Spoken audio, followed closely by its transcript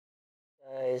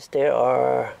Guys, there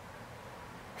are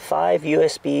 5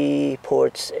 USB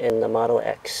ports in the Model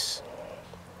X.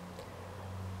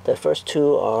 The first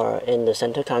 2 are in the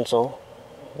center console,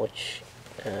 which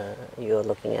you're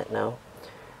looking at now,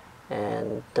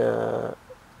 and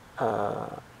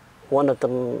one of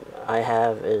them I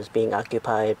have is being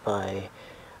occupied by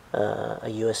a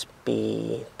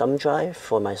USB thumb drive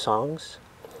for my songs.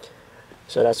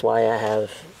 So that's why I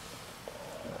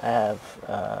have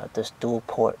this dual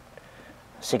port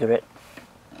cigarette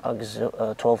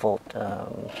 12 volt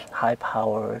high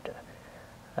powered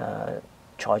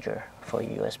charger for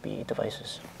USB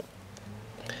devices.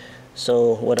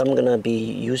 So what I'm gonna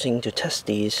be using to test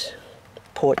these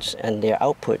ports and their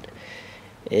output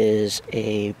is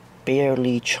a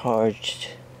barely charged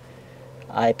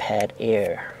iPad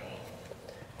Air.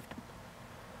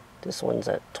 This one's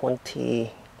at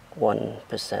 21%.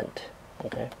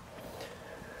 Okay,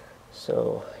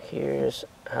 so here's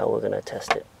how we're gonna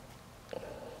test it.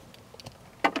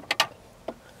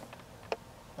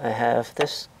 I have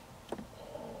this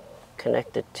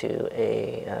connected to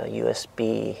a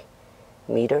USB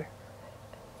meter,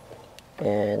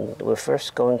 and we're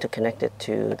first going to connect it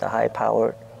to the high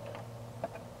powered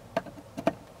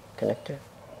connector,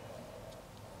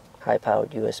 high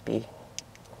powered USB,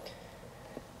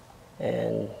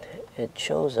 and it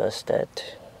shows us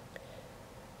that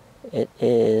it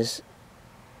is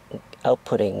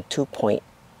outputting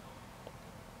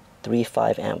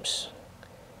 2.35 amps,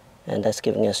 and that's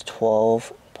giving us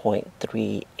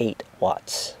 12.38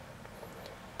 watts.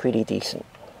 Pretty decent.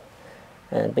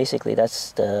 And basically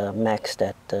that's the max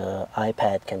that the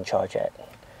iPad can charge at.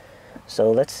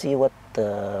 So let's see what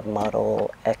the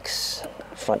Model X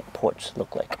front ports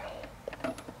look like.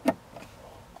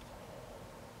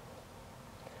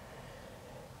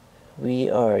 We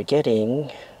are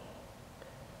getting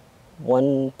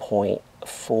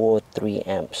 1.43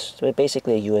 amps. So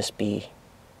basically a USB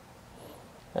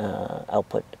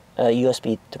output,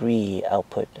 USB 3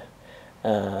 output.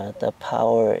 The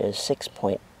power is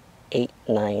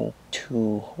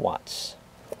 6.892 watts.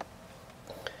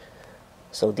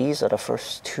 So these are the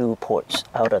first 2 ports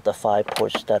out of the 5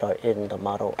 ports that are in the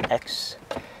Model X.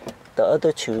 The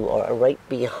other 2 are right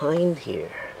behind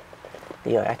here.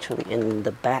 They are actually in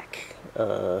the back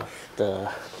of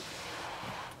the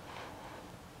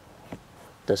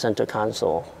center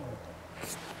console.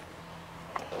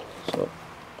 So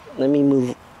let me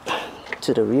move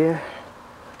to the rear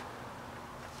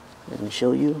and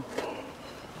show you.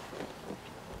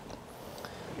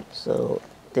 So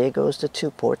there goes the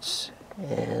 2 ports,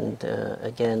 and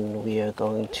again we are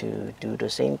going to do the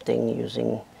same thing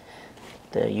using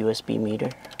the USB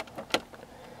meter.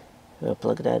 We'll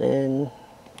plug that in,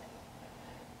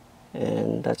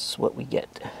 and that's what we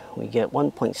get. We get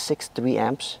 1.63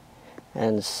 amps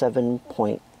and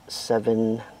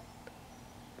 7.7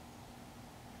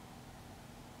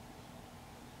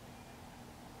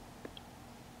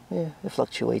 yeah, it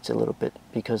fluctuates a little bit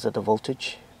because of the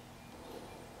voltage.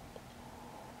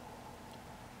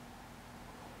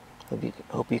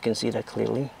 Hope you can see that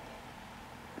clearly.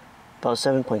 About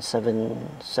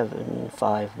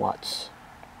 7.775 watts.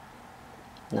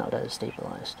 Now that is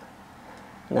stabilized.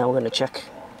 Now we're going to check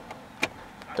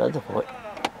the other port.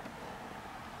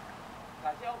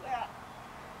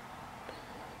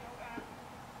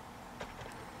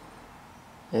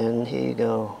 And here you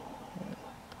go.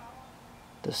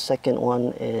 The second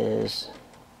one is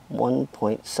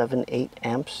 1.78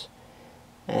 amps,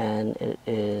 and it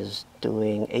is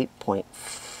doing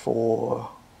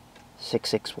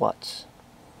 8.466 watts.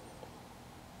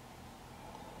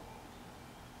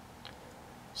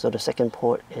 So the second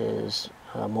port is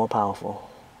more powerful.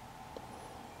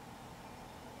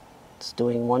 It's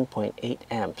doing 1.8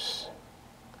 amps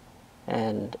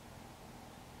and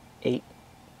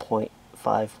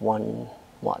 8.51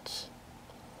 watts.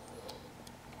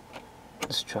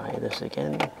 Let's try this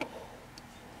again.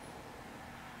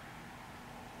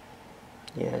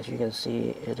 Yeah, as you can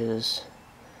see, it is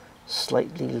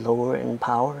slightly lower in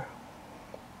power,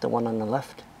 the one on the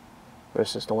left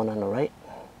versus the one on the right.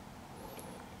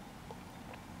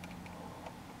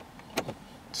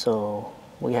 So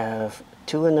we have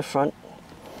 2 in the front,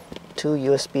 2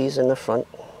 USBs in the front,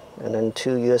 and then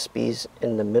 2 USBs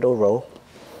in the middle row,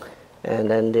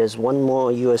 and then there's one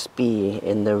more USB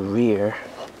in the rear.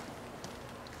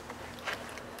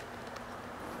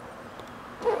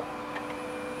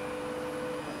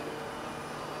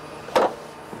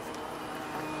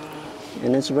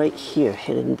 And it's right here,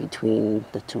 hidden between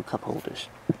the 2 cup holders.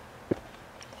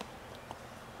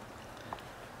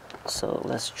 So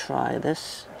let's try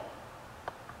this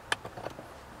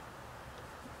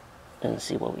and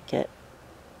see what we get.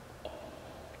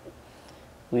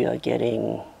 we are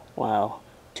getting, wow,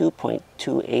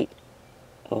 2.28,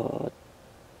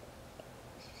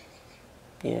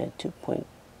 yeah, 2 point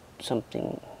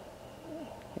something.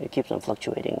 It keeps on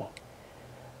fluctuating,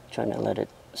 trying to let it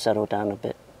settle down a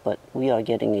bit, but we are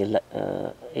getting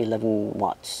 11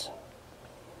 watts.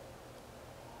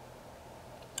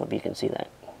 Hope you can see that.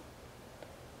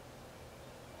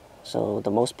 So the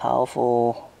most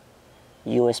powerful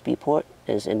USB port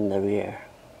is in the rear.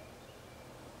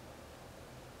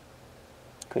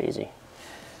 Crazy.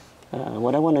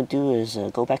 What I want to do is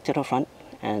go back to the front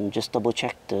and just double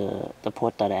check the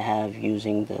port that I have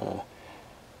using the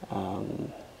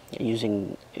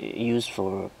used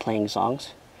for playing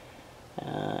songs,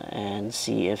 and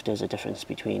see if there's a difference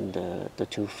between the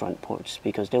two front ports,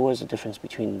 because there was a difference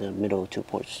between the middle two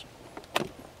ports.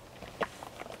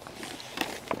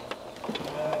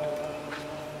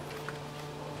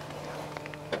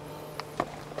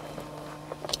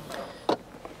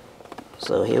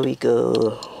 So here we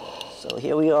go. So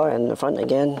here we are in the front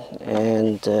again,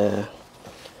 and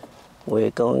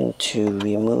we're going to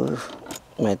remove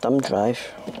my thumb drive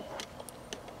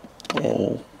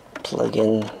and plug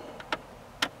in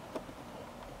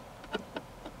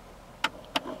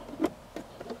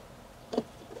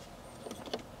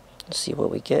see what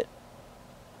we get.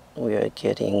 We are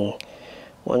getting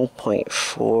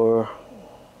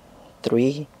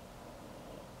 1.43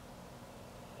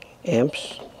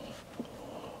 amps.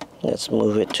 Let's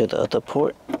move it to the other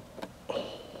port.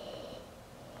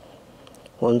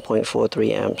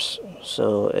 1.43 amps.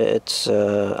 So it's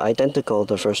identical,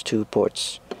 the first two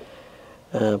ports,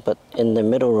 but in the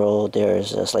middle row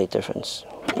there's a slight difference.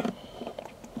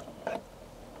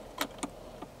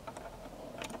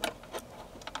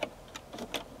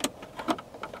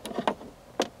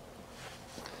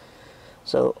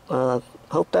 So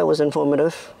hope that was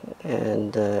informative,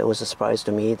 and it was a surprise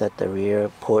to me that the rear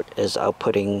port is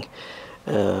outputting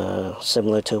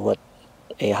similar to what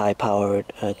a high-powered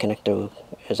connector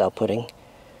is outputting.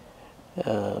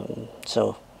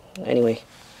 So anyway,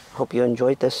 hope you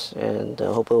enjoyed this, and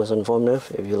hope it was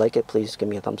informative. If you like it, please give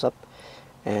me a thumbs up,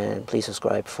 and please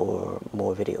subscribe for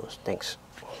more videos. Thanks.